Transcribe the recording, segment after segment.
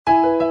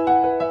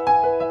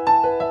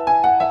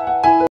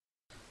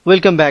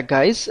Welcome back,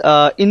 guys.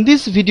 In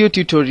this video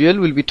tutorial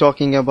we'll be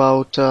talking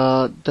about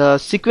the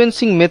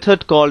sequencing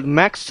method called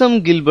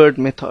Maxam-Gilbert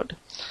method.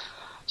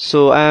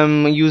 So I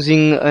am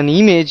using an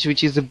image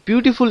which is a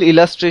beautiful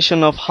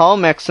illustration of how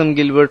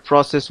Maxam-Gilbert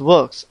process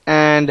works,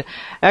 and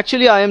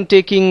actually I am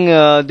taking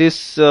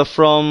this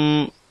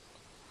from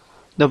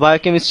the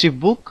biochemistry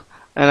book,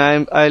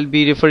 and I'll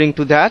be referring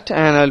to that,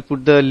 and I'll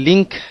put the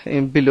link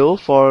in below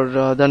for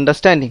the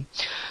understanding.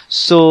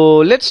 So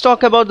let's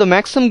talk about the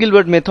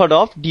Maxam-Gilbert method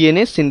of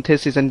DNA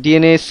synthesis and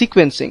DNA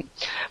sequencing.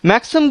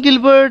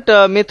 Maxam-Gilbert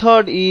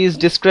method is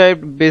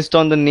described based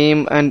on the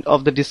name and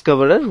of the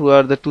discoverer, who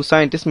are the two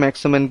scientists,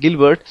 Maxam and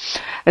Gilbert.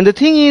 And the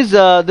thing is,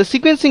 the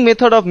sequencing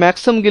method of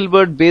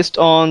Maxam-Gilbert based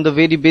on the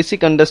very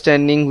basic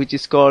understanding which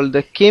is called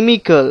the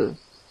chemical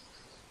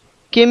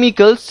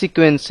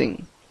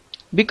sequencing.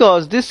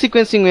 Because these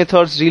sequencing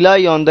methods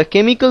rely on the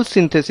chemical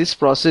synthesis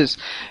process.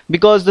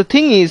 Because the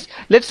thing is,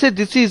 let's say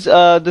this is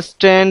the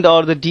strand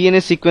or the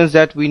DNA sequence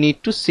that we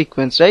need to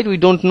sequence, right? We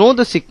don't know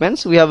the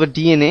sequence. We have a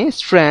DNA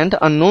strand,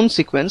 unknown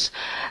sequence,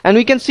 and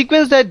we can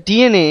sequence that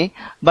DNA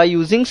by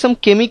using some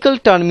chemical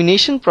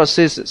termination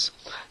processes.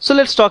 So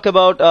let's talk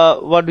about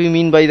what we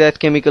mean by that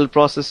chemical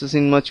processes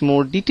in much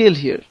more detail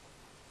here.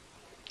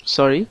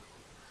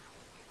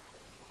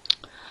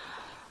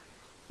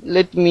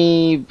 Let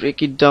me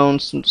break it down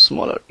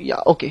smaller.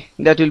 Yeah, okay,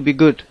 that will be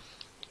good.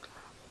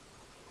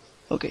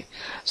 Okay,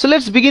 so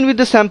let's begin with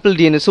the sample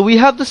DNA. So we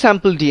have the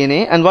sample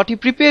DNA, and what we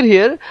prepare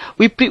here,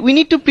 we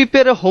need to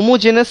prepare a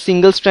homogeneous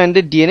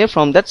single-stranded DNA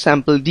from that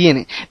sample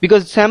DNA,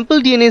 because sample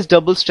DNA is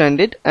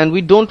double-stranded and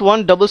we don't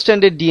want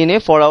double-stranded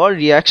DNA for our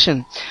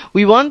reaction.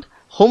 We want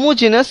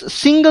homogeneous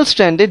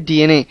single-stranded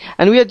DNA,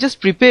 and we are just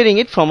preparing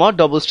it from our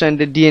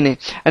double-stranded DNA.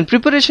 And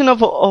preparation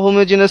of a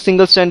homogeneous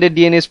single-stranded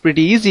DNA is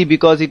pretty easy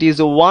because it is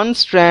a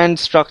one-strand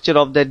structure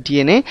of that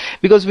DNA,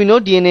 because we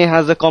know DNA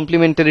has a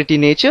complementarity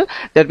nature.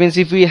 That means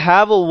if we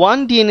have a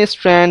one DNA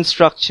strand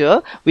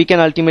structure, we can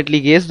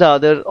ultimately guess the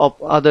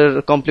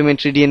other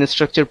complementary DNA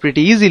structure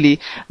pretty easily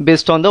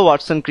based on the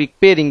Watson-Crick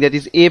pairing, that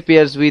is A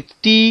pairs with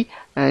T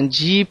and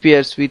G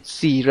pairs with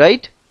C,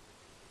 right?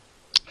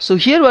 So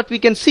here what we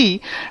can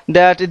see,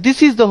 that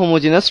this is the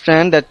homogeneous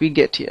strand that we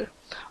get here,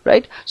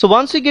 right? So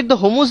once we get the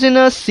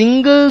homogeneous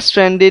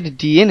single-stranded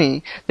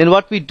DNA, then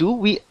what we do,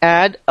 we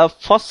add a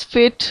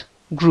phosphate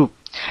group,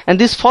 and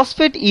this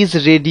phosphate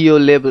is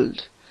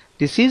radio-labeled.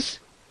 This is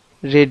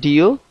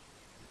radio-labeled.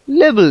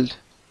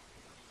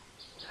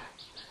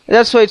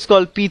 That's why it's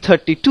called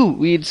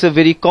P32. It's a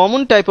very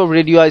common type of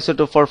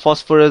radioisotope for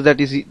phosphorus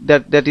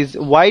that is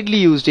widely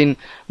used in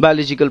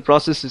biological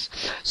processes.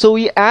 So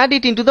we add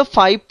it into the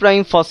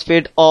 5'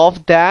 phosphate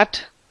of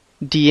that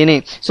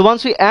DNA. So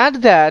once we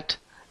add that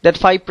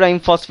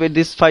 5' phosphate,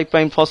 this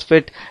 5'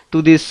 phosphate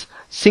to this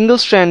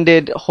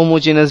single-stranded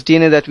homogeneous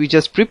DNA that we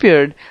just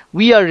prepared,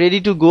 we are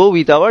ready to go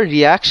with our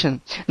reaction.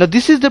 Now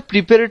this is the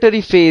preparatory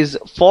phase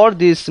for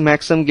this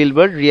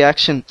Maxam-Gilbert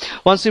reaction.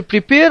 Once we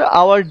prepare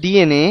our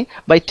DNA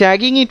by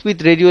tagging it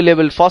with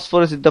radio-labeled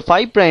phosphorus at the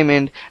 5'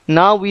 end,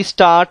 now we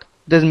start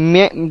the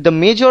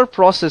major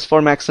process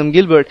for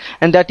Maxam-Gilbert,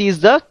 and that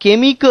is the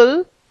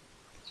chemical,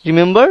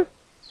 remember,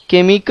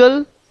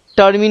 chemical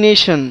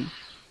termination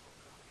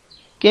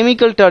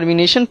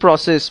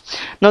process.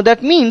 Now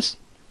that means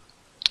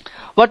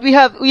what we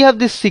have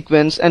this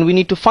sequence, and we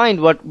need to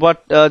find what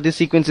this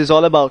sequence is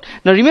all about.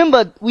 Now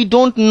remember, we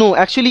don't know.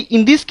 Actually,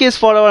 in this case,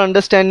 for our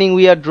understanding,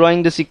 we are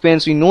drawing the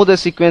sequence, we know the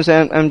sequence,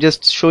 and I'm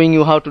just showing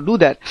you how to do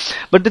that.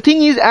 But the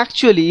thing is,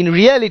 actually, in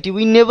reality,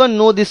 we never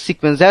know this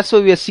sequence. That's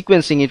why we are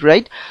sequencing it,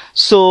 right?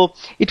 So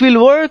it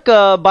will work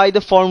by the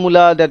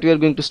formula that we are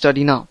going to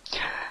study now.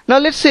 Now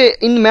let's say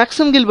in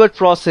Maxam-Gilbert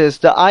process,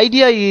 the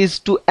idea is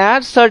to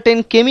add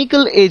certain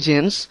chemical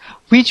agents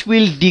which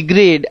will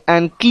degrade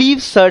and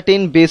cleave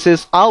certain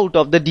bases out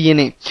of the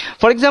DNA.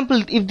 For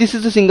example, if this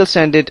is a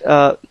single-stranded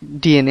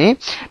DNA,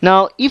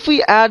 now if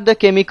we add the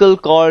chemical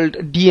called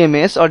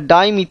DMS or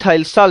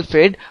dimethyl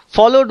sulfate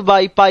followed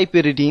by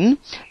piperidine,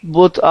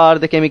 both are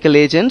the chemical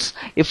agents,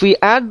 if we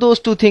add those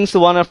two things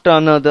one after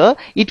another,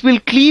 it will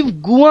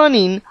cleave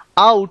guanine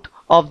out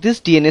of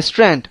this DNA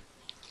strand.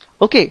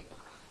 Okay.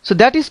 So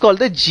that is called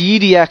the G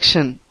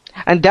reaction,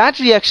 and that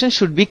reaction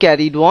should be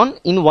carried on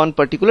in one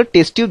particular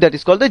test tube, that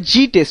is called the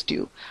G test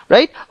tube,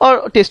 right?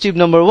 Or test tube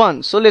number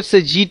 1. So let's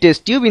say G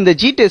test tube. In the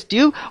G test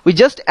tube, we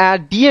just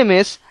add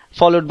DMS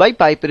followed by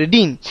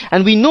piperidine,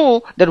 and we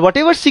know that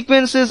whatever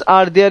sequences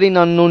are there in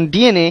unknown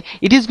DNA,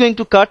 it is going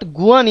to cut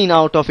guanine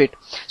out of it.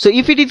 So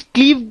if it is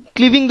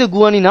cleaving the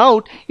guanine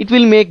out, it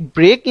will make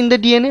break in the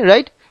DNA,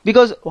 right?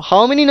 Because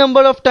how many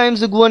number of times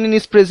the guanine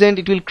is present,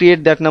 it will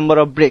create that number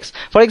of breaks.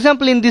 For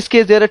example, in this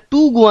case, there are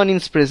 2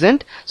 guanines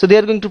present, so they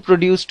are going to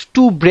produce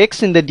 2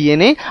 breaks in the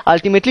DNA,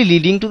 ultimately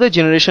leading to the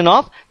generation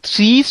of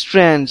 3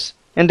 strands,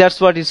 and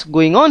that's what is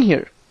going on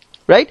here,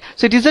 right?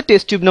 So it is a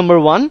test tube number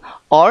 1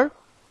 or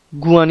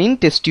guanine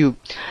test tube.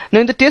 Now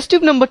in the test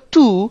tube number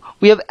 2,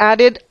 we have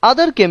added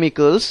other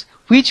chemicals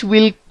which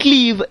will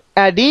cleave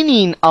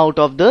adenine out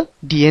of the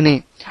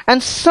DNA,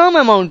 and some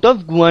amount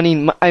of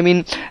guanine. I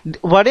mean,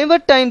 whatever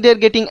time they are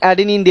getting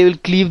adenine, they will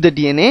cleave the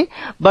DNA,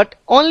 but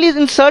only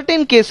in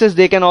certain cases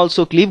they can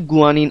also cleave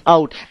guanine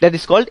out. That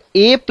is called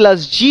A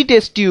plus G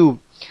test tube,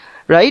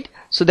 right?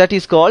 So that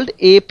is called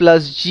A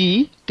plus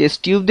G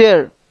test tube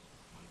there.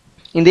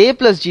 In the A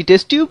plus G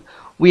test tube,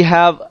 we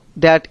have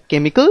that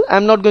chemical.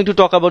 I'm not going to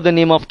talk about the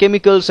name of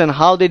chemicals and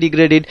how they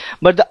degrade it,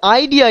 but the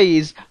idea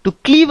is to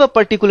cleave a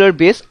particular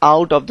base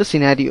out of the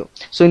scenario.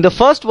 So in the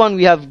first one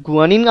we have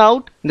guanine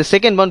out, in the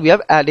second one we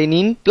have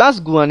adenine plus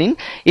guanine.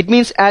 It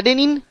means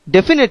adenine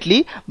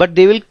definitely, but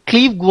they will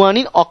cleave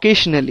guanine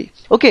occasionally.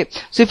 Okay,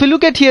 so if you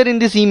look at here in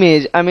this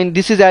image, I mean,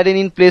 this is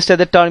adenine placed at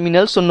the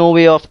terminal, so no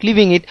way of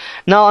cleaving it.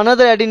 Now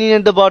another adenine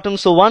at the bottom,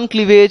 so one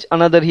cleavage,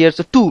 another here,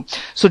 so two.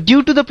 So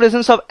due to the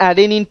presence of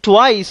adenine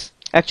twice,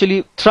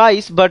 actually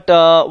thrice, but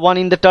one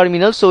in the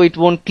terminal, so it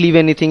won't cleave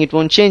anything, it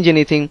won't change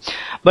anything,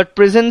 but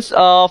presence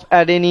of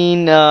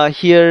adenine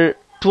here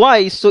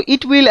twice, so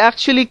it will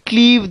actually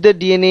cleave the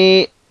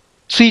DNA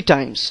 3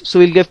 times. So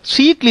we'll get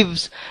 3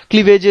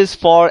 cleavages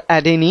for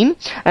adenine,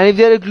 and if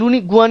there are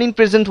guanine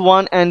present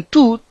 1 and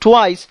 2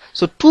 twice,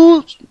 so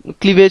 2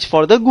 cleavage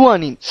for the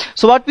guanine.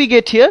 So what we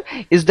get here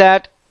is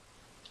that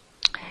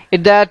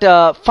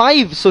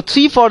 5, so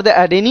 3 for the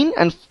adenine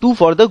and 2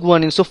 for the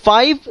guanine, so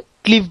 5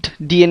 cleaved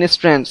DNA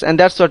strands, and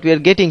that's what we are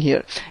getting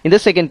here in the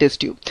second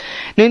test tube.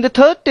 Now in the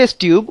third test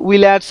tube,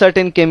 we'll add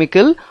certain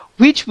chemical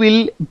which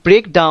will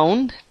break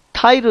down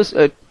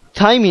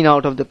thymine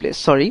out of the place.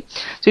 So it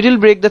will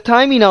break the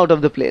thymine out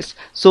of the place.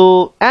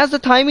 So as the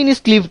thymine is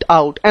cleaved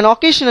out, and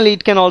occasionally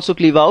it can also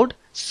cleave out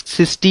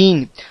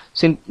cysteine,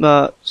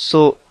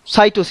 so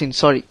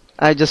cytosine,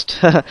 I just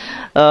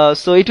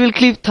so it will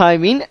cleave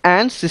thymine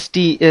and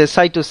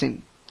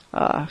cytosine.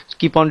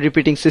 Keep on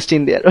repeating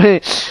cysteine there.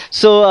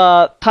 So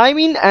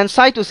thymine and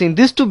cytosine,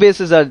 these 2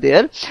 bases are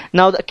there.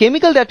 Now the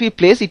chemical that we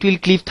place, it will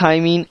cleave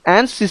thymine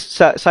and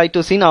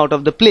cytosine out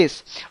of the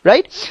place,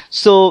 right?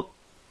 So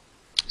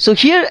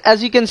here,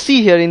 as you can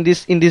see here in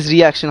this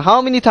reaction,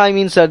 how many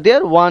thymines are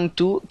there? 1,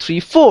 2, 3,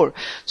 4.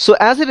 So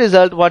as a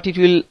result, what it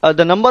will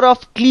the number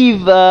of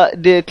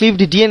the cleaved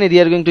DNA they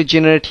are going to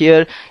generate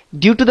here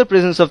due to the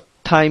presence of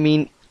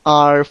thymine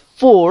are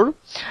 4,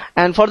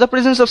 and for the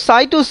presence of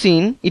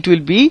cytosine it will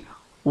be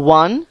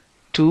 1,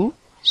 2,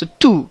 so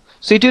 2.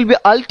 So it will be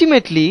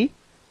ultimately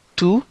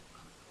 2,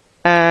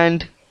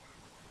 and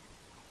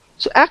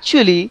so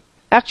actually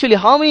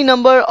how many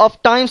number of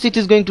times it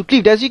is going to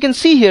cleave? As you can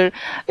see here,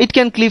 it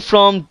can cleave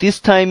from this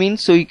thymine,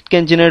 so it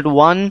can generate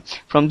 1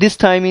 from this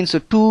thymine, so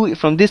 2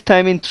 from this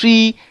thymine,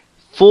 3,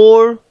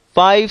 4,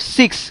 5,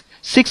 6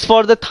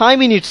 for the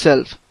thymine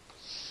itself.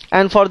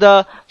 And for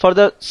the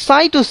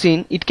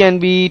cytosine, it can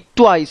be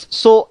twice.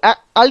 So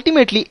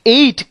ultimately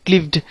 8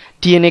 cleaved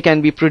DNA can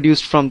be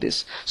produced from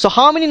this. So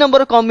how many number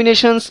of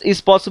combinations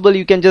is possible?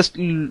 You can just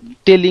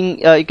tell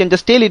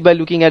it by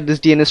looking at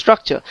this DNA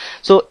structure.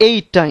 So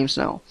 8 times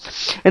now.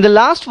 And the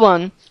last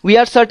one, we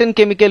add certain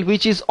chemical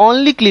which is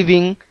only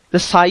cleaving the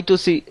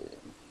cytosine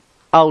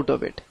out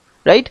of it,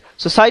 right?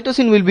 So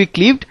cytosine will be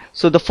cleaved.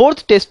 So the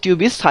fourth test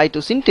tube is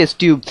cytosine test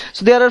tube.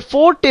 So there are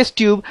 4 test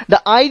tube.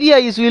 The idea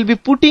is we will be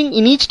putting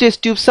in each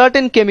test tube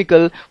certain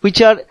chemical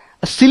which are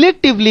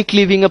selectively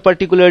cleaving a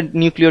particular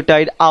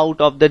nucleotide out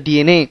of the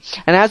DNA,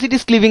 and as it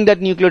is cleaving that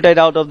nucleotide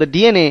out of the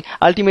DNA,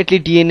 ultimately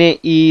DNA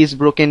is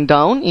broken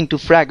down into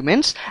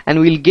fragments, and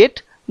we'll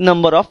get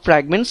number of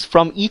fragments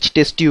from each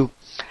test tube.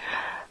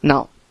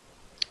 Now,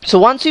 so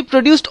once we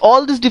produced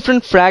all these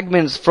different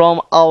fragments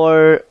from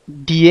our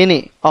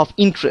DNA of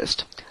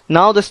interest,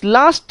 now this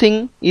last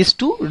thing is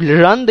to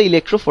run the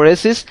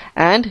electrophoresis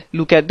and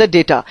look at the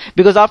data,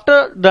 because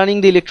after running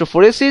the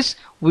electrophoresis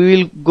we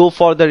will go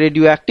for the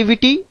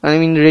radioactivity,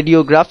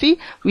 radiography.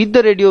 With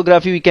the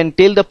radiography we can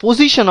tell the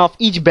position of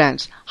each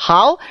bands.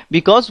 How?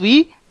 Because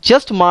we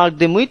just marked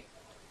them with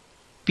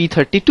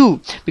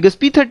P32, because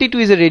P32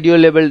 is a radio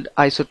labeled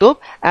isotope.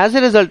 As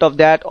a result of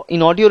that,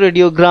 in audio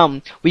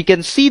radiogram we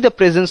can see the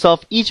presence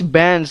of each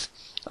bands,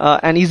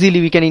 and easily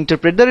we can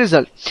interpret the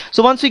result.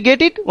 So once we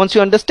get it, once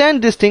you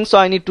understand this thing, so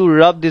I need to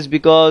rub this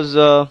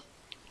because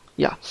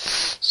yeah,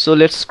 so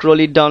let's scroll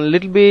it down a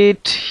little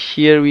bit.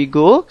 Here we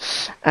go,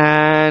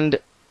 and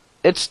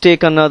let's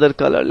take another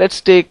color.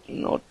 Let's take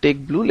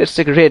blue, let's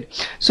take red.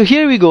 So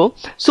here we go.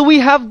 So we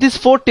have this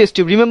 4 test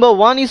tube. Remember,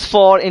 one is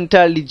for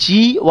entirely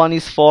G, one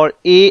is for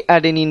A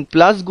adenine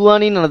plus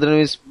guanine, another one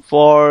is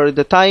for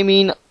the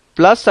thymine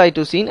plus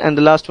cytosine, and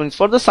the last one is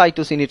for the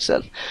cytosine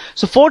itself.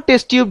 So 4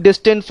 test tube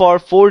destined for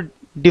 4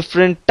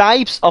 different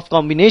types of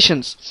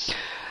combinations.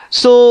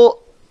 So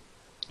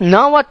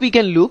now what we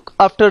can look,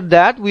 after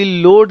that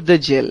we'll load the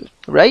gel,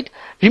 right?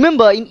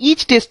 Remember, in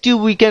each test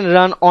tube we can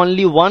run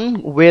only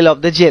one well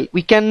of the gel.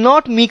 We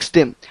cannot mix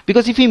them,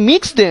 because if we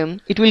mix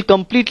them it will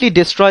completely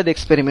destroy the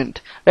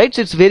experiment, right?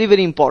 So it's very,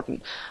 very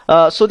important.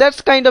 So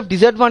that's kind of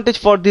disadvantage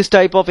for this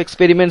type of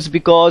experiments,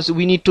 because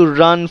we need to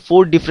run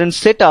 4 different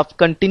setups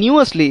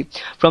continuously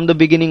from the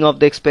beginning of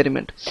the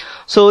experiment.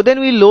 So then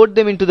we load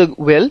them into the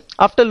well.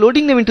 After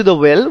loading them into the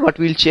well, what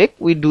we'll check,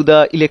 we do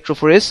the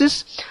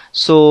electrophoresis.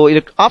 So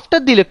after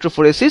the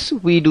electrophoresis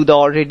we do the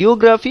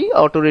radiography.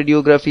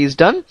 Autoradiography is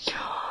done.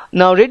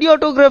 Now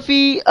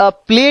radioautography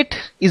plate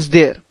is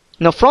there.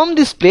 Now from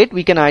this plate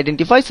we can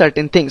identify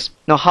certain things.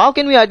 Now how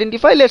can we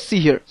identify? Let's see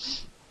here.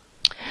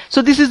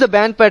 So this is the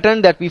band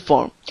pattern that we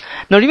form.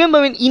 Now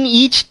remember, when in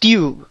each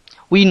tube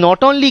we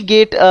not only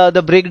get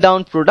the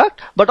breakdown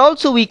product, but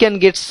also we can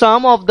get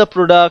some of the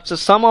products,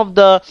 some of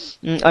the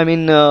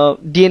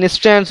DNA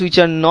strands which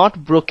are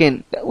not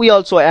broken. We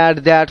also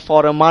add that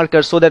for a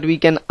marker, so that we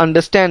can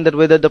understand that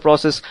whether the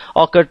process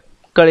occurred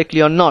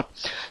correctly or not.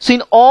 So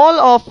in all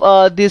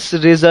of this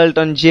result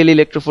on gel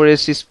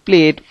electrophoresis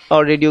plate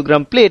or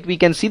radiogram plate, we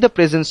can see the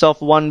presence of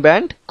one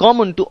band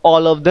common to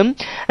all of them,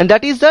 and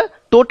that is the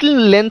total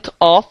length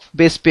of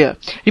base pair.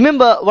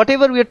 Remember,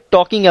 whatever we are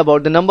talking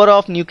about, the number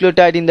of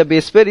nucleotide in the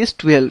base pair is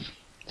 12.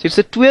 So it's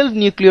a 12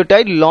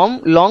 nucleotide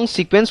long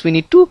sequence we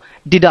need to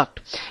deduct.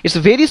 It's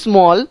very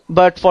small,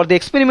 but for the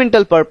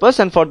experimental purpose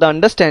and for the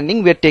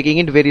understanding, we are taking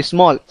it very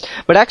small.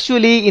 But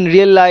actually in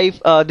real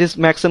life, this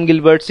Maxam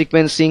Gilbert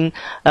sequencing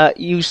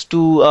used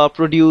to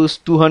produce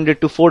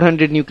 200 to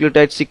 400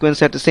 nucleotide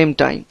sequence at the same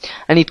time,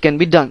 and it can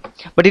be done.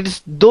 But it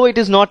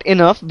is not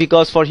enough,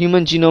 because for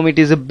human genome it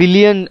is a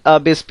billion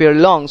base pair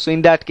long. So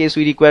in that case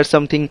we require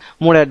something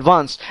more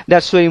advanced.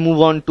 That's why we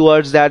move on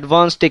towards the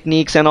advanced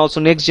techniques and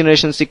also next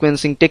generation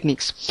sequencing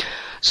techniques.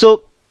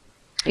 So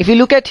if you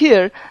look at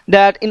here,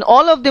 that in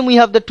all of them we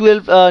have the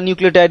 12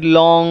 nucleotide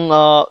long,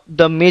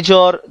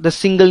 the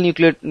single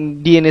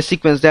nucleotide DNA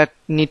sequence that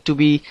need to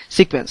be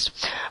sequenced.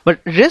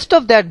 But rest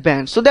of that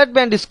band, so that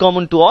band is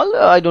common to all.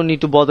 I don't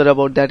need to bother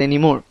about that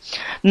anymore.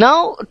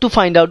 Now to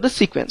find out the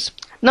sequence.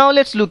 Now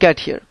let's look at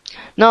here.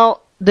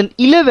 Now the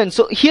 11,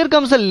 so here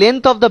comes the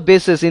length of the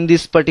bases in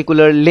this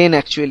particular lane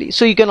actually.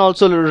 So you can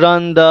also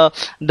run the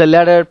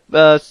ladder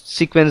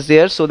sequence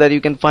there, so that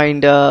you can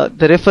find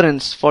the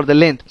reference for the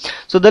length.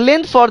 So the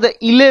length for the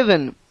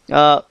 11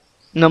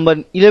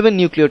 number 11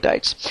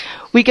 nucleotides,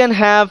 we can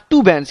have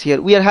 2 bands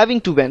here. We are having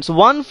 2 bands,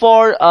 one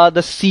for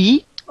the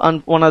C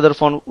and one other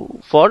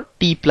for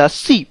T plus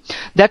C.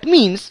 That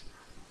means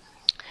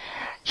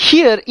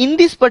here in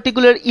this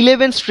particular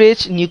 11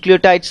 stretch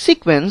nucleotide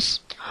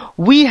sequence,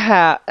 we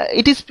have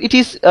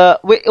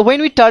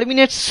when we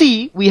terminate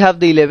C we have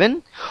the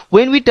 11.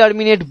 When we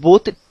terminate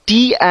both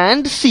T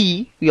and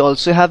C, we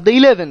also have the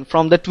 11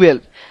 from the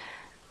 12,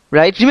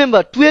 right?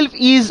 Remember, 12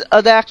 is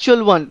the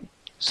actual one,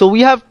 so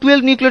we have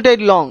 12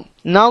 nucleotide long.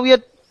 Now we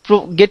are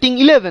getting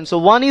 11, so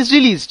 1 is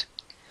released.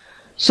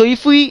 So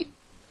if we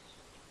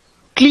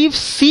cleave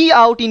C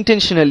out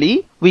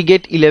intentionally, we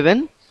get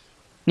 11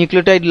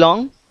 nucleotide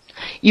long.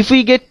 If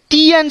we get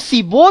T and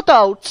C both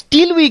out,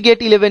 still we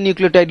get 11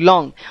 nucleotide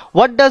long.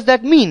 What does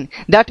that mean?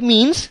 That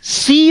means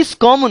C is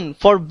common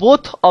for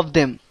both of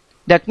them.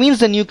 That means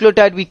the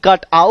nucleotide we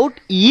cut out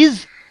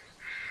is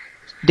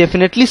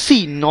definitely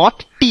C,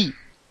 not T.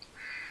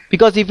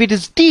 Because if it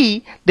is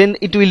T, then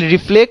it will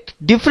reflect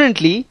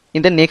differently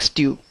in the next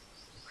tube.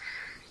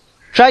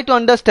 Try to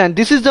understand.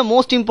 This is the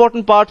most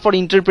important part for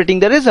interpreting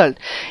the result.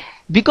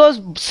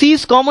 Because C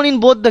is common in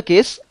both the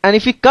case, and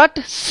if we cut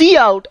C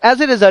out,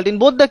 as a result in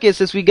both the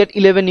cases we get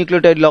 11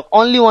 nucleotide long,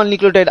 only one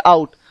nucleotide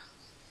out,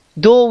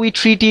 though we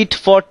treat it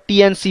for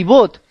T and C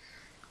both,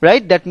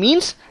 right? That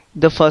means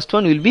the first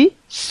one will be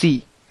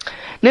C.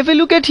 Now if we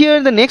look at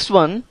here the next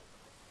one,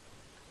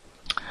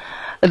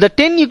 the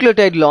 10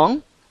 nucleotide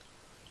long.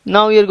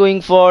 Now we are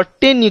going for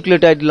 10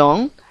 nucleotide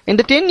long. In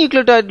the 10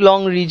 nucleotide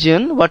long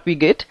region, what we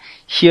get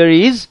here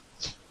is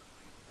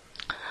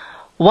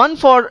one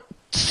for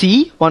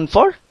C, one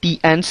for T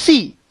and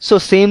C. So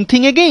same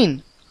thing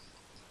again.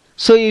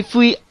 So if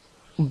we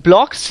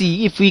block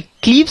C, if we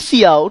cleave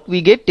C out,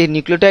 we get 10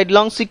 nucleotide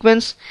long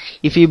sequence.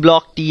 If we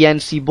block T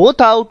and C both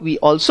out, we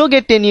also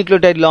get 10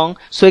 nucleotide long.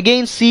 So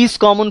again C is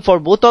common for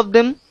both of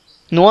them,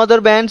 no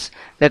other bands.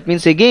 That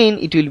means again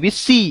it will be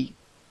C.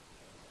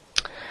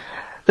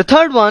 The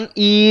third one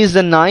is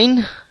the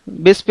 9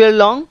 base pair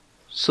long.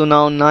 So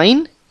now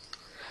 9.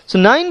 So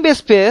 9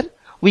 base pair,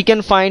 we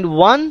can find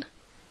one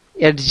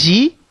at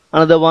G,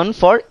 another one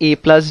for A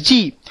plus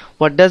G.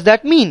 What does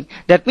that mean?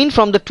 That means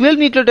from the 12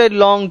 nucleotide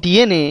long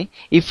DNA,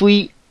 if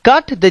we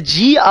cut the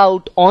G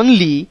out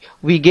only,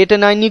 we get a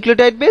 9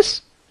 nucleotide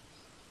base,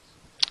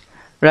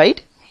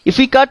 right? If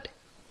we cut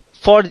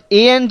for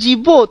A and G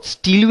both,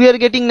 still we are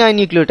getting 9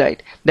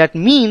 nucleotide. That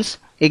means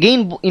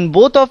again in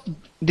both of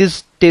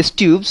these test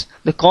tubes,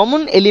 the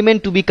common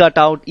element to be cut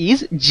out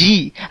is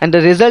G, and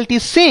the result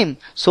is same.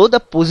 So the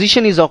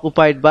position is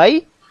occupied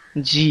by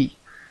G,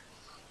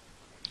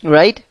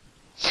 right?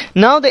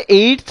 Now the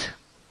 8th,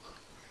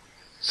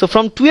 so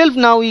from 12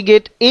 now we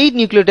get 8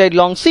 nucleotide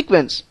long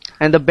sequence.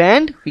 and the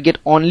band, we get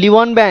only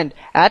one band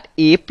at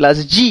A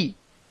plus G,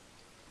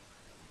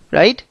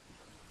 right?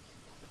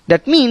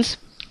 That means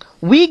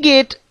we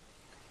get,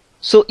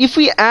 so if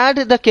we add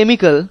the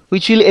chemical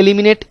which will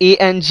eliminate A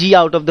and G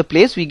out of the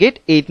place, we get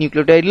 8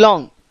 nucleotide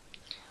long,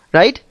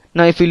 right?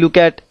 Now if we look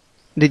at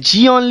the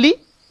G only,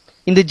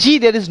 in the G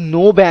there is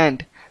no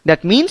band.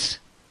 That means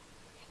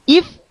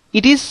if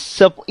it's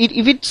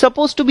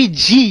supposed to be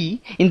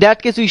G, in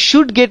that case we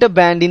should get a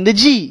band in the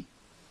G,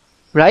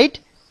 right?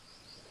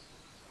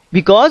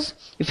 Because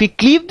if we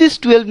cleave this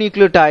 12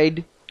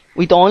 nucleotide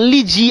with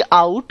only G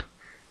out,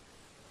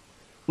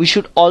 we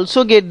should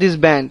also get this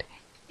band.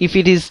 If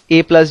it is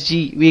A plus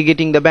G, we are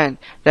getting the band,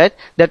 right?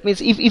 That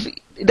means if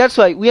that's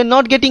why we are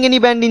not getting any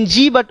band in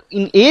G, but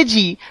in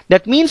AG,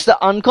 that means the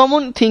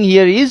uncommon thing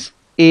here is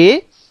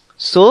A,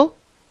 so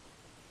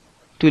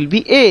it will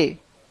be A.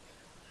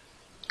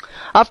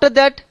 After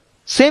that,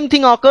 same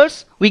thing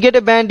occurs, we get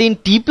a band in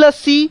T plus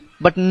C,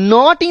 but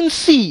not in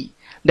C.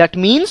 That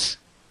means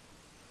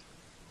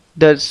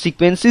the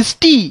sequence is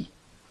T.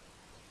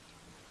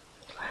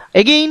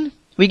 Again,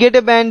 we get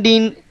a band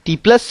in T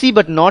plus C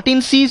but not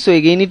in C, so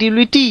again it will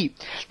be T.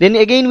 Then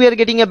again we are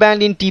getting a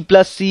band in T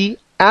plus C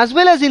as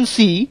well as in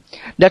C.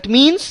 That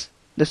means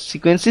the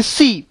sequence is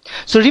C.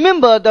 So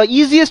remember, the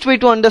easiest way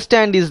to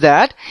understand is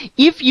that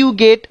if you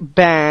get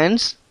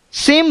bands,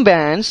 same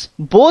bands,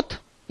 both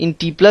in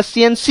T plus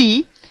C and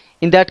C,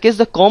 in that case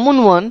the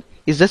common one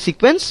is the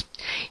sequence.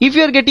 If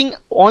you are getting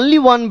only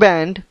one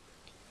band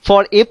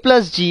for A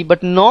plus G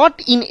but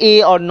not in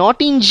A or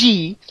not in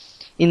G,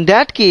 in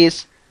that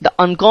case the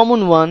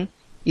uncommon one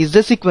is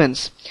the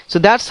sequence. So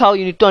that's how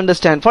you need to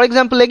understand. For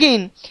example,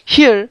 again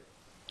here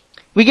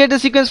we get the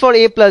sequence for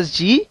A plus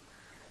G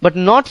but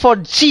not for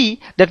G.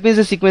 That means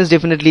the sequence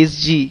definitely is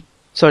G.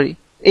 Sorry,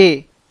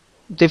 A.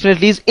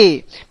 Definitely is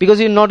A, because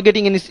you're not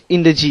getting any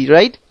in the G,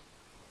 right?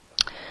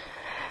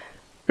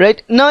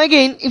 Right. Now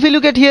again, if you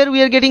look at here,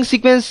 we are getting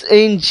sequence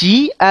in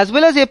G as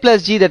well as A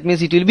plus G. That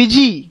means it will be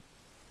G.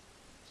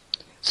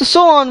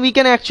 So on, we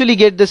can actually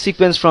get the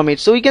sequence from it.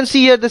 So we can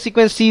see here the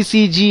sequence C,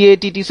 C, G, A,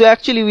 T, T. So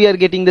actually we are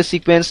getting the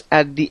sequence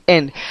at the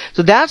end.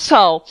 So that's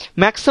how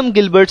Maxam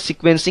Gilbert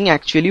sequencing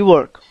actually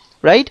work,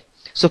 right?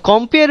 So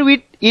compare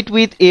it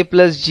with A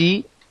plus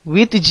G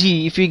with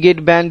G. If we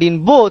get band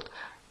in both,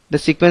 the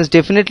sequence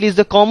definitely is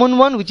the common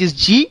one, which is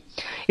G.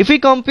 If we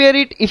compare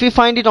it, if we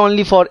find it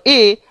only for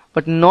A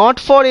but not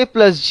for A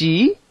plus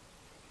G,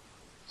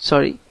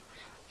 sorry,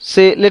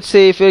 let's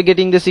say if we're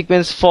getting the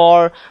sequence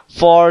for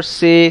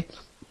say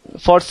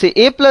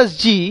A plus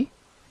G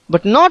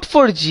but not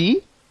for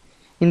G,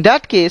 in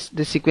that case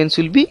the sequence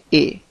will be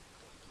A.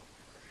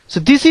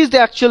 So this is the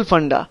actual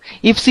funda.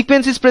 If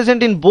sequence is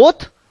present in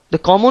both, the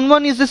common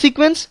one is the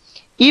sequence.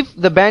 If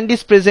the band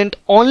is present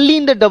only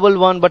in the double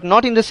one but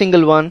not in the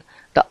single one,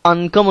 the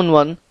uncommon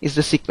one is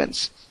the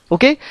sequence.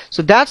 Okay,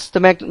 so that's the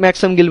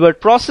Maxam Gilbert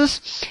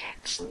process.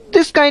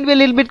 This kind of a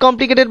little bit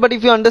complicated, but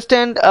if you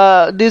understand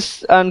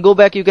this and go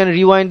back, you can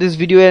rewind this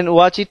video and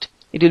watch it.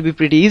 It will be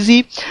pretty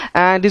easy.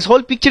 And this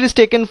whole picture is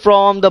taken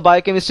from the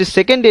Biochemistry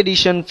 2nd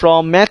edition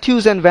from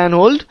Matthews and Van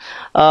Holt,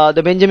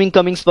 the Benjamin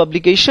Cummings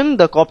publication.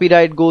 The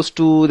copyright goes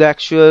to the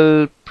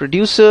actual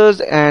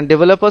producers and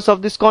developers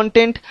of this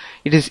content.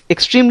 It is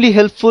extremely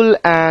helpful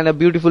and a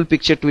beautiful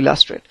picture to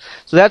illustrate.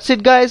 So that's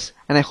it guys,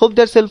 and I hope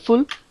that's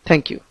helpful.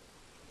 Thank you.